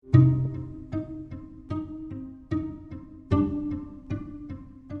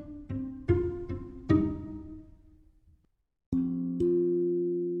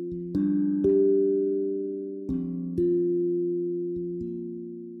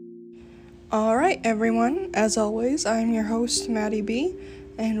Alright, everyone, as always, I'm your host, Maddie B,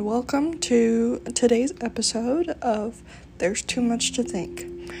 and welcome to today's episode of There's Too Much to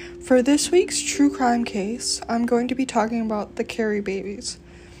Think. For this week's true crime case, I'm going to be talking about the Kerry babies.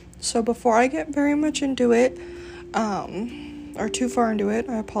 So before I get very much into it, or too far into it,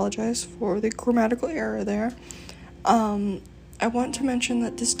 I apologize for the grammatical error there. I want to mention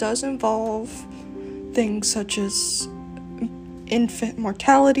that this does involve things such as infant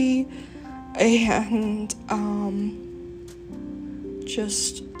mortality, and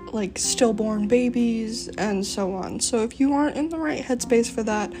just like stillborn babies and so on. So if you aren't in the right headspace for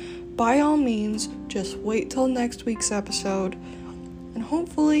that, by all means, just wait till next week's episode. And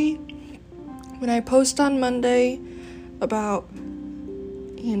hopefully, when I post on Monday about,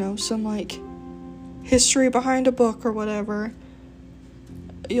 some like history behind a book or whatever,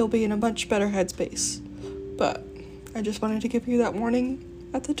 you'll be in a much better headspace. But I just wanted to give you that warning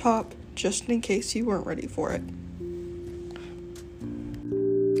at the top, just in case you weren't ready for it.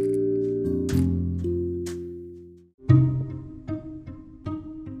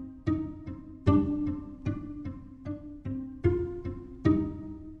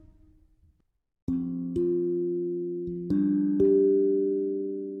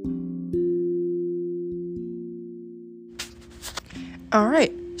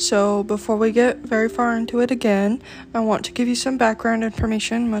 Alright, so before we get very far into it again, I want to give you some background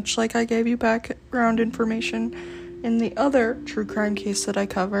information, much like I gave you background information in the other true crime case that I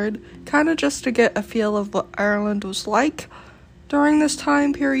covered, kind of just to get a feel of what Ireland was like during this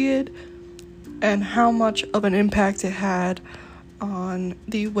time period and how much of an impact it had on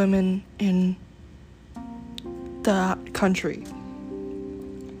the women in the country.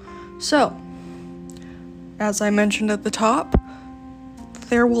 So, as I mentioned at the top,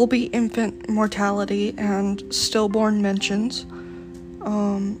 there will be infant mortality and stillborn mentions.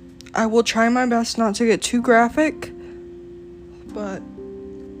 I will try my best not to get too graphic, but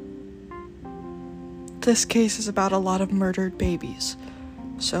this case is about a lot of murdered babies.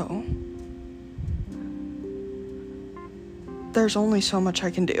 So, there's only so much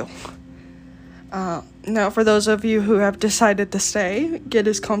I can do. Now, for those of you who have decided to stay, get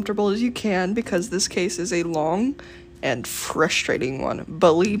as comfortable as you can, because this case is a long and frustrating one.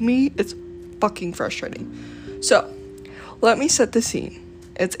 Believe me, it's fucking frustrating. So, let me set the scene.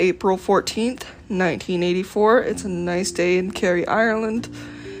 It's April 14th, 1984. It's a nice day in Kerry, Ireland.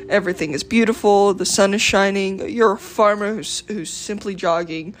 Everything is beautiful. The sun is shining. You're a farmer who's simply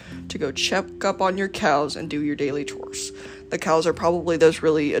jogging to go check up on your cows and do your daily chores. The cows are probably those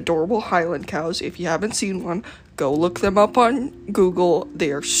really adorable Highland cows. If you haven't seen one, go look them up on Google.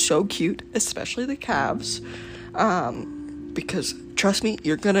 They are so cute, especially the calves. Because trust me,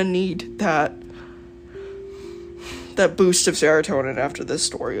 you're gonna need that boost of serotonin after this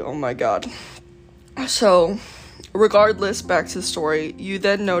story. Oh my god. So, regardless, back to the story, you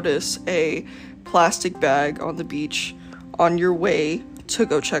then notice a plastic bag on the beach on your way to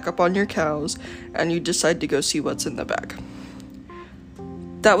go check up on your cows, and you decide to go see what's in the bag.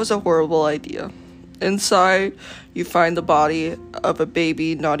 That was a horrible idea. Inside, you find the body of a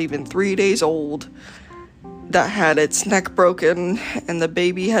baby not even 3 days old that had its neck broken, and the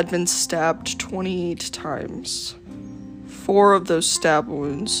baby had been stabbed 28 times. 4 of those stab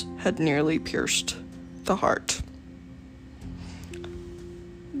wounds had nearly pierced the heart.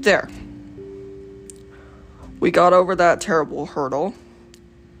 There. We got over that terrible hurdle,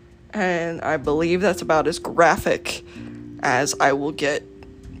 and I believe that's about as graphic as I will get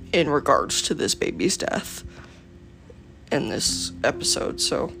in regards to this baby's death in this episode,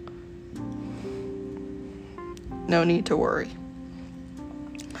 so no need to worry.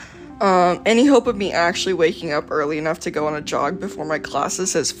 Any hope of me actually waking up early enough to go on a jog before my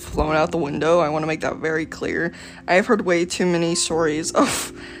classes has flown out the window. I want to make that very clear. I've heard way too many stories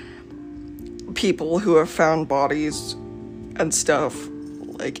of people who have found bodies and stuff,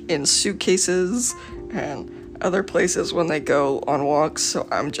 like, in suitcases and other places when they go on walks, so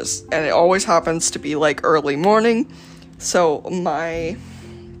and it always happens to be, like, early morning, so my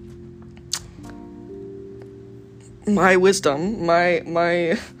wisdom,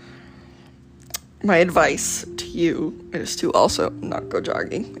 my advice to you is to also not go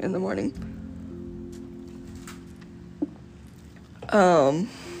jogging in the morning. I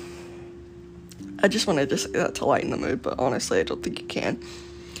just wanted to say that to lighten the mood, but honestly, I don't think you can.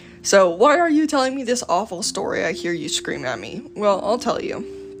 So, why are you telling me this awful story? I hear you scream at me. Well, I'll tell you.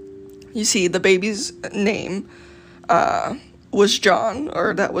 You see, the baby's name, was John,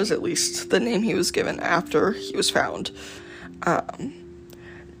 or that was at least the name he was given after he was found.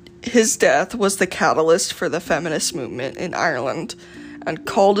 His death was the catalyst for the feminist movement in Ireland, and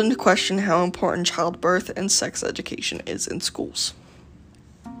called into question how important childbirth and sex education is in schools.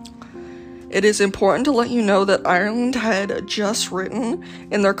 It is important to let you know that Ireland had just written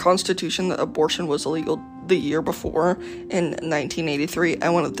in their constitution that abortion was illegal the year before, in 1983. I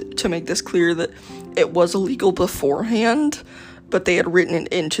wanted to make this clear that it was illegal beforehand, but they had written it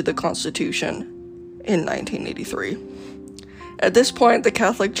into the constitution in 1983. At this point, the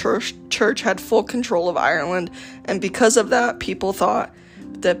Catholic Church had full control of Ireland, and because of that, people thought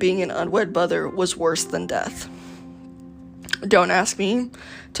that being an unwed mother was worse than death. Don't ask me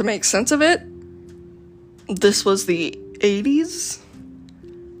to make sense of it. This was the 80s.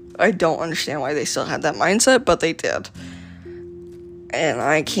 I don't understand why they still had that mindset, but they did. And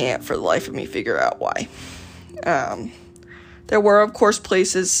I can't for the life of me figure out why. There were, of course,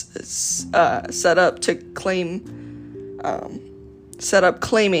 places set up claiming,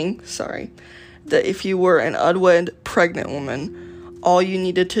 that if you were an unwed pregnant woman, all you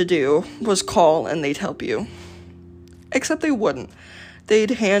needed to do was call and they'd help you. Except they wouldn't.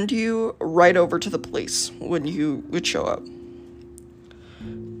 They'd hand you right over to the police when you would show up.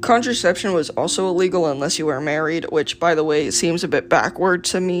 Contraception was also illegal unless you were married, which, by the way, seems a bit backward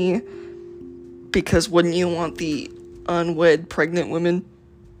to me, because wouldn't you want the unwed pregnant women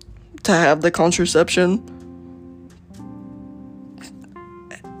to have the contraception?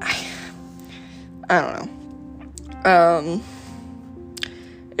 I don't know.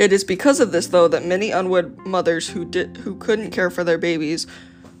 It is because of this, though, that many unwed mothers who couldn't care for their babies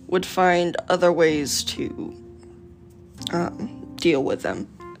would find other ways to deal with them,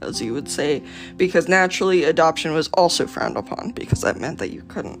 as you would say, because naturally adoption was also frowned upon, because that meant that you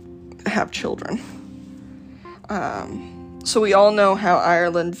couldn't have children. So we all know how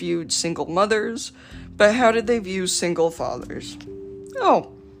Ireland viewed single mothers, but how did they view single fathers?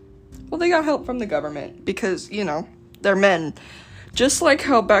 Oh, well, they got help from the government, because, they're men. Just like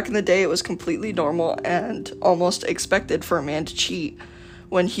how back in the day it was completely normal and almost expected for a man to cheat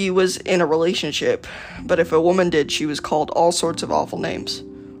when he was in a relationship, but if a woman did, she was called all sorts of awful names.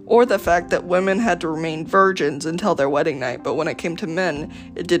 Or the fact that women had to remain virgins until their wedding night, but when it came to men,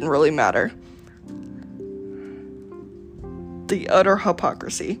 it didn't really matter. The utter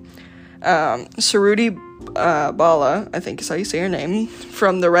hypocrisy. Suruthi Bala, I think is how you say her name,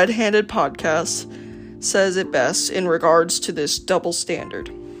 from the Red Handed podcast, says it best in regards to this double standard.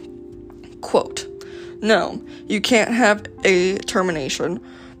 Quote, "No, you can't have a termination,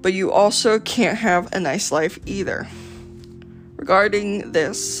 but you also can't have a nice life either." Regarding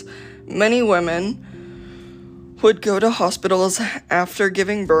this, many women would go to hospitals after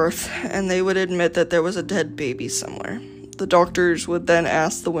giving birth, and they would admit that there was a dead baby somewhere. The doctors would then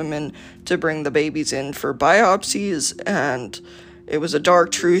ask the women to bring the babies in for biopsies, and it was a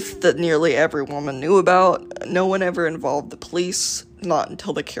dark truth that nearly every woman knew about. No one ever involved the police, not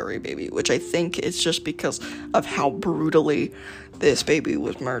until the Kerry baby, which I think is just because of how brutally this baby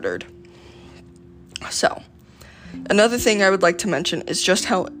was murdered. So, another thing I would like to mention is just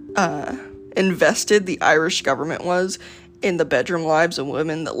how invested the Irish government was in the bedroom lives of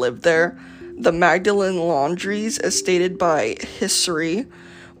women that lived there. The Magdalen laundries, as stated by History,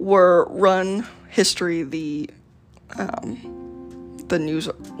 were run... History, the news,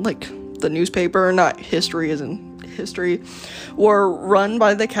 like the newspaper, not history as in history, were run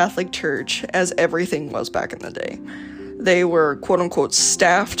by the Catholic Church, as everything was back in the day. They were quote-unquote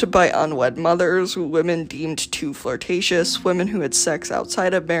staffed by unwed mothers, women deemed too flirtatious, women who had sex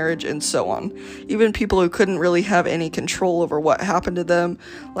outside of marriage, and so on. Even people who couldn't really have any control over what happened to them,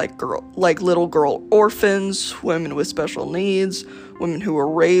 like little girl orphans, women with special needs, women who were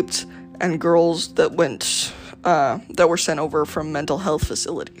raped, and girls that were sent over from mental health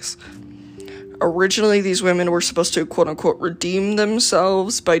facilities. Originally, these women were supposed to, quote-unquote, redeem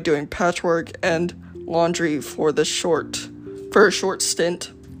themselves by doing patchwork and laundry for a short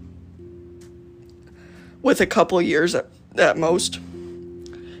stint, with a couple years at most.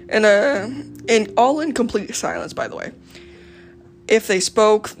 And all in complete silence, by the way. If they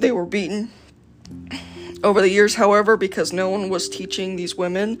spoke, they were beaten. Over the years, however, because no one was teaching these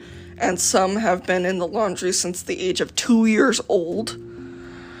women, and some have been in the laundry since the age of 2 years old,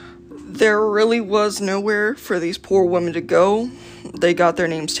 there really was nowhere for these poor women to go. They got their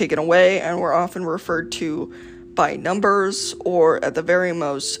names taken away and were often referred to by numbers, or at the very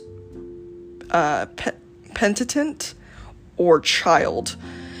most, penitent or child.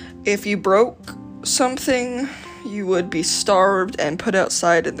 If you broke something, you would be starved and put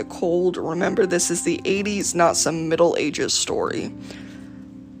outside in the cold. Remember, this is the 80s, not some Middle Ages story.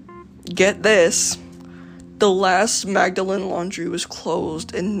 Get this, the last Magdalen laundry was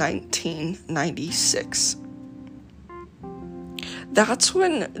closed in 1996. That's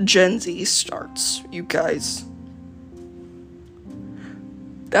when Gen Z starts, you guys.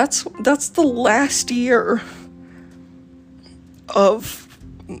 That's the last year of,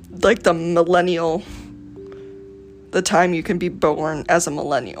 like, the millennial, the time you can be born as a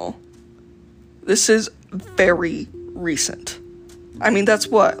millennial. This is very recent. I mean, that's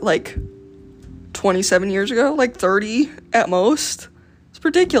what, like, 27 years ago? Like, 30 at most? It's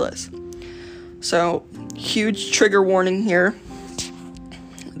ridiculous. So, huge trigger warning here.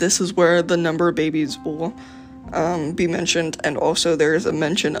 This is where the number of babies will be mentioned, and also there is a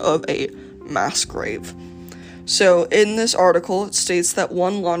mention of a mass grave. So, in this article, it states that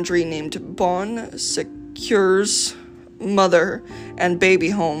one laundry named Bon Secure's mother and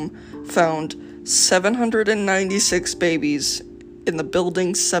baby home found 796 babies in the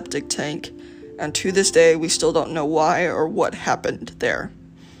building's septic tank, and to this day, we still don't know why or what happened there.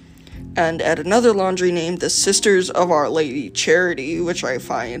 And at another laundry named the Sisters of Our Lady Charity, which I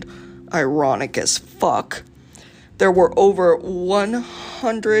find ironic as fuck, there were over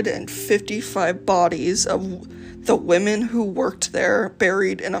 155 bodies of the women who worked there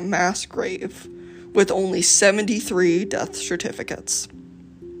buried in a mass grave, with only 73 death certificates.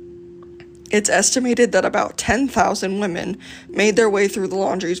 It's estimated that about 10,000 women made their way through the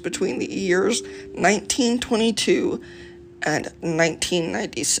laundries between the years 1922 and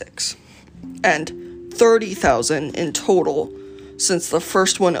 1996, and 30,000 in total since the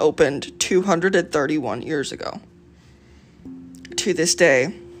first one opened 231 years ago. To this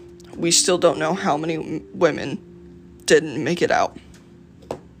day, we still don't know how many women didn't make it out.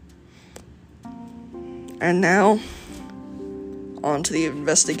 And now, on to the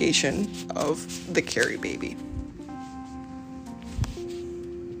investigation of the Kerry baby.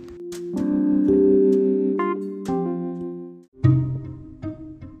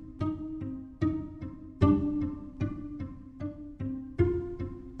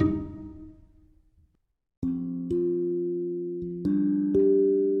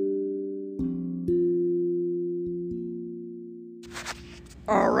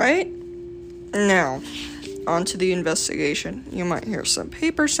 Alright, now, on to the investigation. You might hear some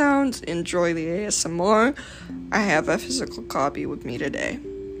paper sounds. Enjoy the ASMR. I have a physical copy with me today.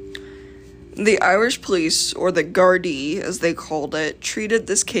 The Irish police, or the Gardaí as they called it, treated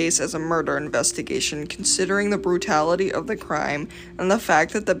this case as a murder investigation, considering the brutality of the crime and the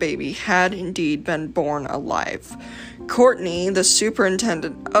fact that the baby had indeed been born alive. Courtney, the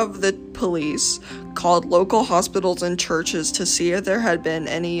superintendent of the police, called local hospitals and churches to see if there had been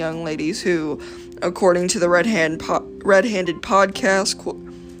any young ladies who, according to the Red-Handed podcast,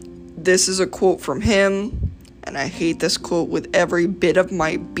 this is a quote from him, and I hate this quote with every bit of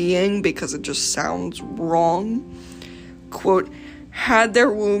my being because it just sounds wrong. Quote, had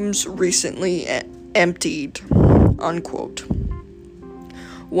their wombs recently emptied, unquote.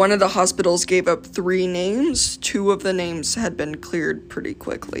 One of the hospitals gave up 3 names. 2 of the names had been cleared pretty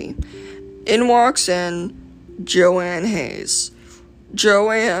quickly. In walks in Joanne Hayes.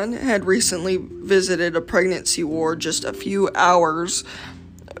 Joanne had recently visited a pregnancy ward just a few hours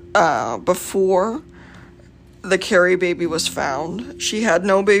before the Kerry baby was found. She had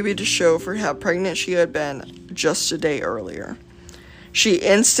no baby to show for how pregnant she had been just a day earlier. She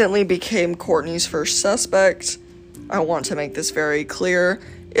instantly became Courtney's first suspect. I want to make this very clear.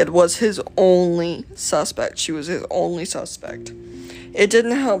 It was his only suspect. She was his only suspect. It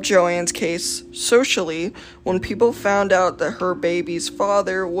didn't help Joanne's case socially when people found out that her baby's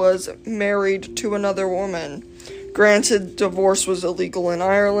father was married to another woman. Granted, divorce was illegal in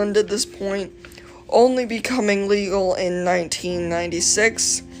Ireland at this point, only becoming legal in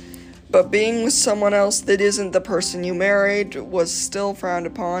 1996, but being with someone else that isn't the person you married was still frowned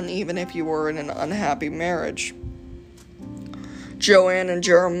upon, even if you were in an unhappy marriage. Joanne and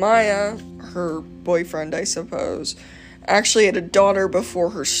Jeremiah, her boyfriend, I suppose, actually had a daughter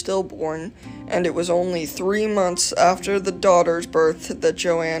before her stillborn, and it was only 3 months after the daughter's birth that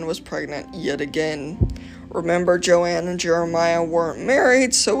Joanne was pregnant yet again. Remember, Joanne and Jeremiah weren't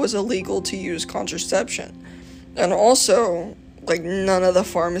married, so it was illegal to use contraception. And also, like, none of the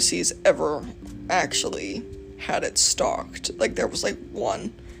pharmacies ever actually had it stocked. Like, there was, like,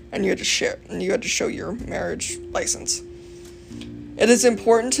 one, and you had to show your marriage license. It is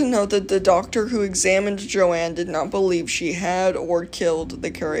important to note that the doctor who examined Joanne did not believe she had or killed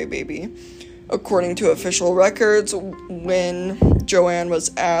the Kerry baby. According to official records, when Joanne was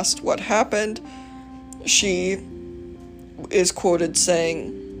asked what happened, she is quoted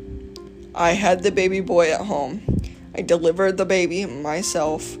saying, "I had the baby boy at home. I delivered the baby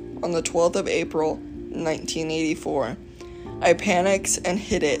myself on the 12th of April, 1984. I panicked and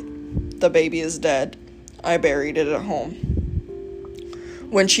hid it. The baby is dead. I buried it at home."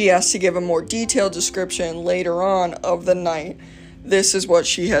 When she asked to give a more detailed description later on of the night, this is what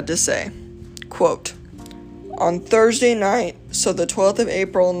she had to say. Quote, "On Thursday night, so the 12th of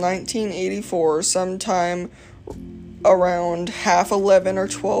April, 1984, sometime around 11:30 or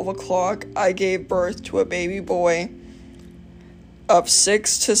 12 o'clock, I gave birth to a baby boy of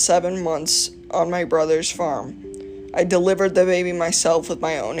 6 to 7 months on my brother's farm. I delivered the baby myself with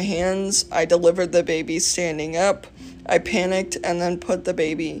my own hands. I delivered the baby standing up. I panicked and then put the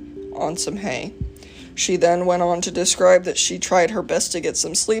baby on some hay." She then went on to describe that she tried her best to get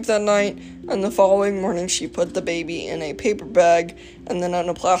some sleep that night, and the following morning she put the baby in a paper bag and then in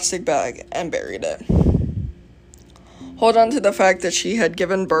a plastic bag and buried it. Hold on to the fact that she had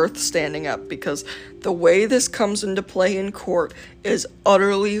given birth standing up, because the way this comes into play in court is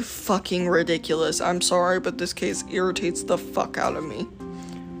utterly fucking ridiculous. I'm sorry, but this case irritates the fuck out of me.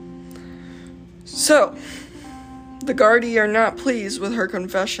 So, the Gardaí are not pleased with her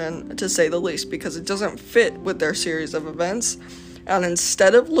confession, to say the least, because it doesn't fit with their series of events, and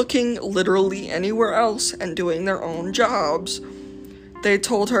instead of looking literally anywhere else and doing their own jobs, they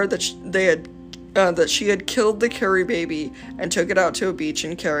told her that she had killed the Kerry baby and took it out to a beach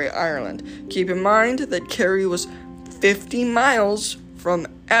in Kerry, Ireland. Keep in mind that Kerry was 50 miles from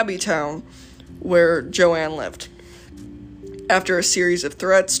Abbeytown, where Joanne lived. After a series of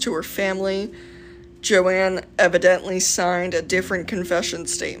threats to her family, Joanne evidently signed a different confession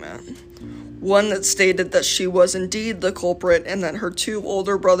statement. One that stated that she was indeed the culprit and that her 2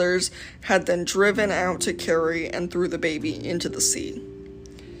 older brothers had then driven out to Kerry and threw the baby into the sea.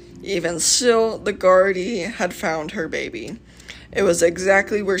 Even still, the Gardaí had found her baby. It was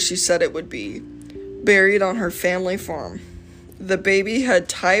exactly where she said it would be, buried on her family farm. The baby had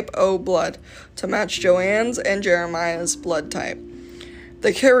type O blood to match Joanne's and Jeremiah's blood type.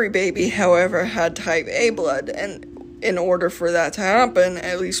 The Kerry baby, however, had type A blood, and in order for that to happen,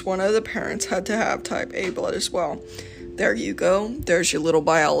 at least one of the parents had to have type A blood as well. There you go. There's your little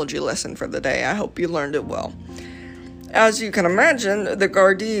biology lesson for the day. I hope you learned it well. As you can imagine, the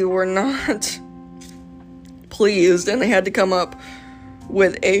Gardaí were not pleased, and they had to come up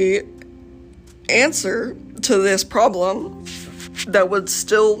with a answer to this problem that would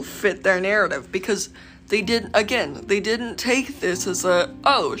still fit their narrative, because they didn't take this as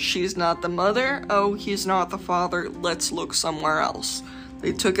oh, she's not the mother, oh, he's not the father, let's look somewhere else.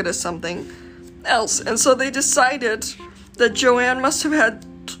 They took it as something else, and so they decided that Joanne must have had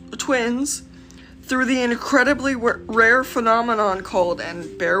twins through the incredibly rare phenomenon called,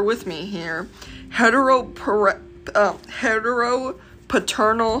 and bear with me here,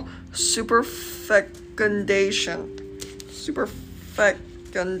 heteropaternal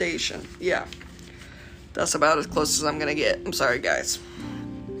superfecundation. Yeah. That's about as close as I'm gonna get. I'm sorry, guys.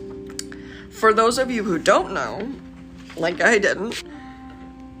 For those of you who don't know, like I didn't,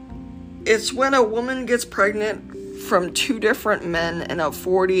 it's when a woman gets pregnant from 2 different men in a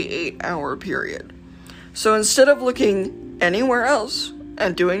 48-hour period. So instead of looking anywhere else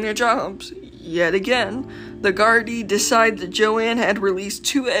and doing their jobs, yet again, the Gardaí decide that Joanne had released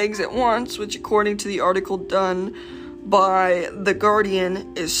 2 eggs at once, which according to the article done by The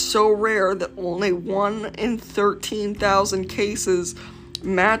Guardian is so rare that only 1 in 13,000 cases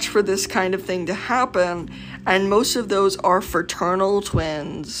match for this kind of thing to happen, and most of those are fraternal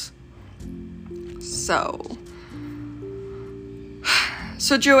twins.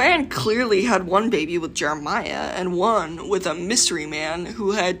 So Joanne clearly had one baby with Jeremiah and one with a mystery man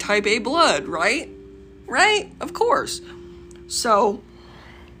who had type A blood, right? Right? Of course. So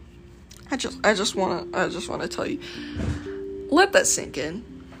I just want to tell you, let that sink in.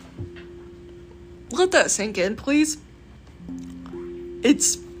 Let that sink in, please.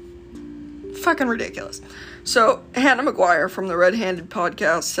 It's fucking ridiculous. So, Hannah McGuire from the Red Handed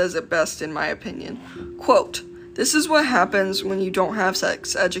podcast says it best in my opinion. Quote, "This is what happens when you don't have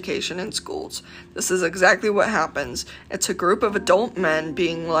sex education in schools. This is exactly what happens. It's a group of adult men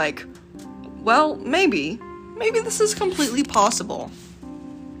being like, well, maybe this is completely possible."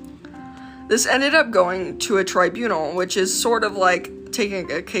 This ended up going to a tribunal, which is sort of like taking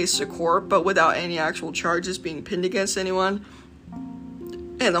a case to court, but without any actual charges being pinned against anyone.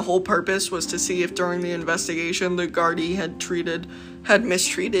 And the whole purpose was to see if during the investigation the Gardaí had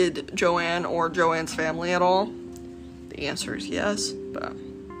mistreated Joanne or Joanne's family at all. The answer is yes, but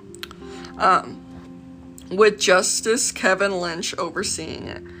with Justice Kevin Lynch overseeing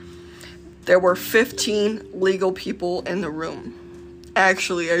it. There were 15 legal people in the room.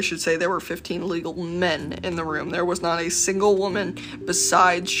 Actually, I should say there were 15 legal men in the room. There was not a single woman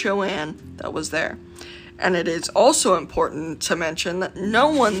besides Joanne that was there. And it is also important to mention that no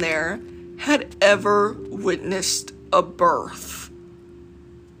one there had ever witnessed a birth.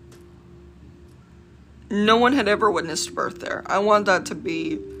 No one had ever witnessed a birth there. I want that to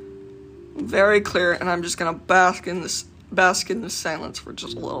be very clear, and I'm just gonna bask in this silence for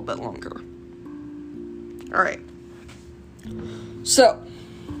just a little bit longer. Alright. So,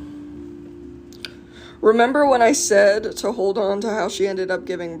 remember when I said to hold on to how she ended up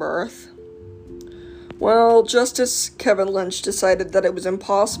giving birth? Well, Justice Kevin Lynch decided that it was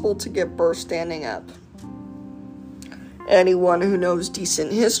impossible to give birth standing up. Anyone who knows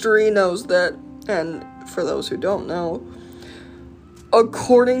decent history knows that, and for those who don't know,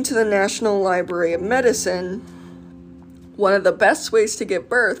 according to the National Library of Medicine, one of the best ways to give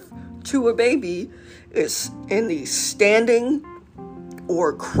birth to a baby is in the standing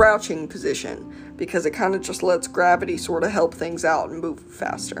or crouching position, because it kind of just lets gravity sort of help things out and move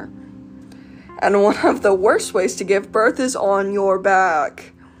faster. And one of the worst ways to give birth is on your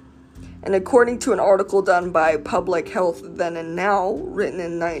back. And according to an article done by Public Health Then and Now, written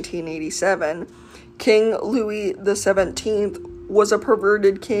in 1987, King Louis XVII was a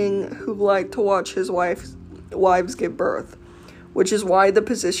perverted king who liked to watch his wives give birth, which is why the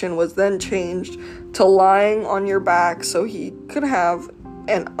position was then changed to lying on your back so he could have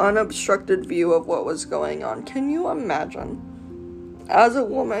an unobstructed view of what was going on. Can you imagine? As a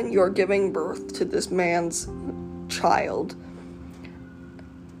woman, you're giving birth to this man's child,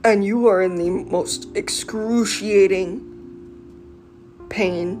 and you are in the most excruciating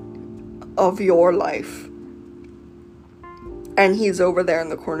pain of your life. And he's over there in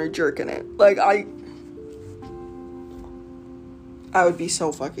the corner jerking it. Like, I would be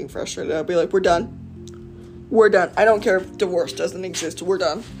so fucking frustrated. I'd be like, we're done. We're done. I don't care if divorce doesn't exist. We're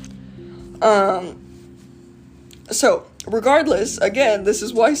done. So, regardless, again, this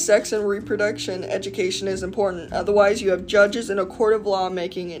is why sex and reproduction education is important. Otherwise, you have judges in a court of law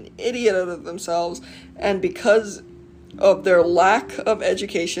making an idiot out of themselves, and because of their lack of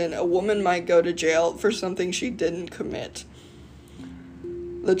education, a woman might go to jail for something she didn't commit.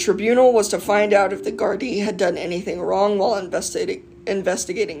 The tribunal was to find out if the Gardaí had done anything wrong while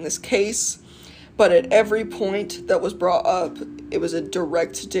investigating this case, but at every point that was brought up, it was a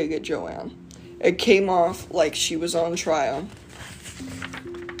direct dig at Joanne. It came off like she was on trial.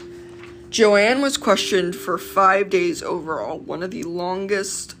 Joanne was questioned for 5 days overall, one of the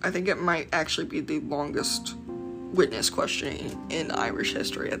longest, I think it might actually be the longest witness questioning in Irish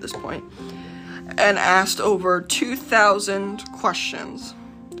history at this point, and asked over 2,000 questions,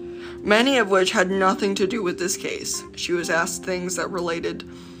 many of which had nothing to do with this case. She was asked things that were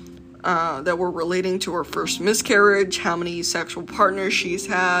relating to her first miscarriage, how many sexual partners she's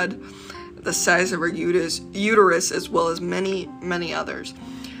had, the size of her uterus, as well as many, many others.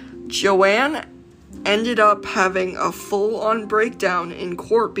 Joanne ended up having a full-on breakdown in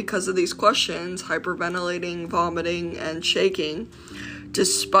court because of these questions, hyperventilating, vomiting, and shaking.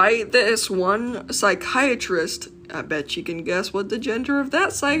 Despite this, one psychiatrist, I bet you can guess what the gender of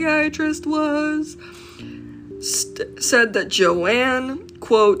that psychiatrist was, said that Joanne,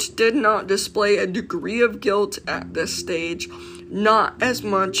 quote, did not display a degree of guilt at this stage, not as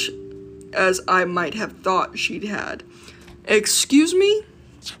much as I might have thought she'd had. Excuse me?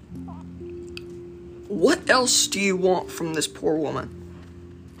 What else do you want from this poor woman?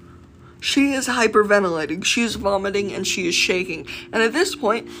 She is hyperventilating, she is vomiting, and she is shaking. And at this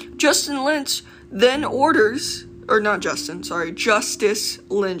point, Justice Lynch then orders that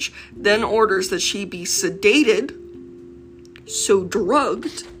she be sedated, so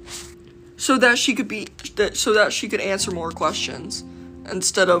drugged, so that she could answer more questions.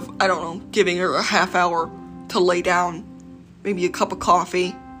 Instead of, I don't know, giving her a half hour to lay down, maybe a cup of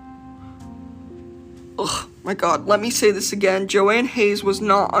coffee. Ugh, my God, let me say this again. Joanne Hayes was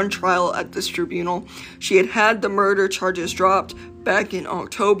not on trial at this tribunal. She had had the murder charges dropped back in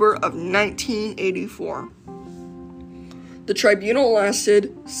October of 1984. The tribunal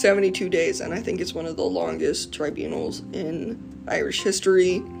lasted 72 days, and I think it's one of the longest tribunals in Irish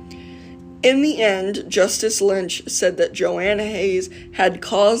history. In the end, Justice Lynch said that Joanne Hayes had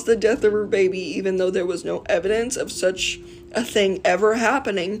caused the death of her baby, even though there was no evidence of such a thing ever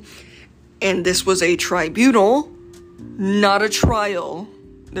happening. And this was a tribunal, not a trial.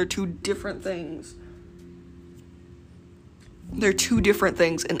 They're two different things.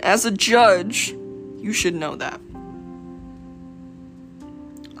 And as a judge, you should know that.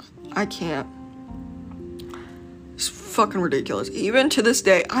 I can't. It's fucking ridiculous. Even to this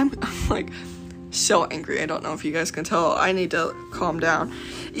day, I'm like so angry. I don't know if you guys can tell. I need to calm down.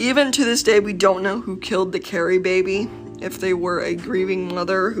 Even to this day, we don't know who killed the Kerry baby. If they were a grieving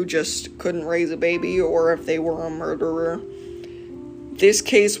mother who just couldn't raise a baby, or if they were a murderer. This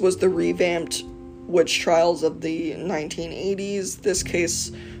case was the revamped witch trials of the 1980s. This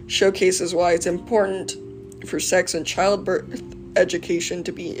case showcases why it's important for sex and childbirth education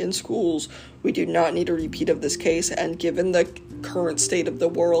to be in schools. We do not need a repeat of this case, and given the current state of the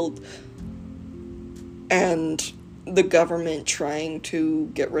world and the government trying to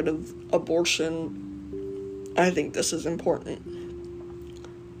get rid of abortion, I think this is important.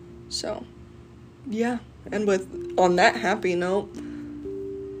 So, yeah, and on that happy note,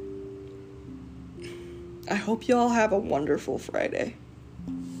 I hope you all have a wonderful Friday.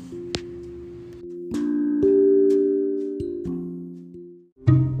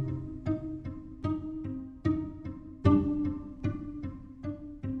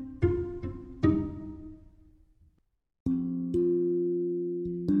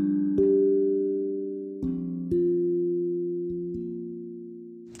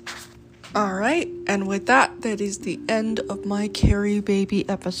 Alright, and with that is the end of my Kerry baby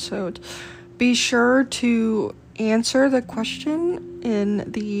episode. Be sure to answer the question in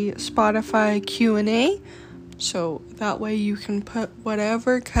the Spotify Q&A, so that way you can put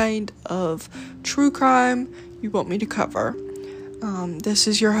whatever kind of true crime you want me to cover. This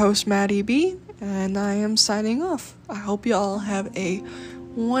is your host, Maddie B, and I am signing off. I hope you all have a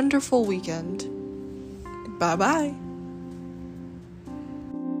wonderful weekend. Bye-bye.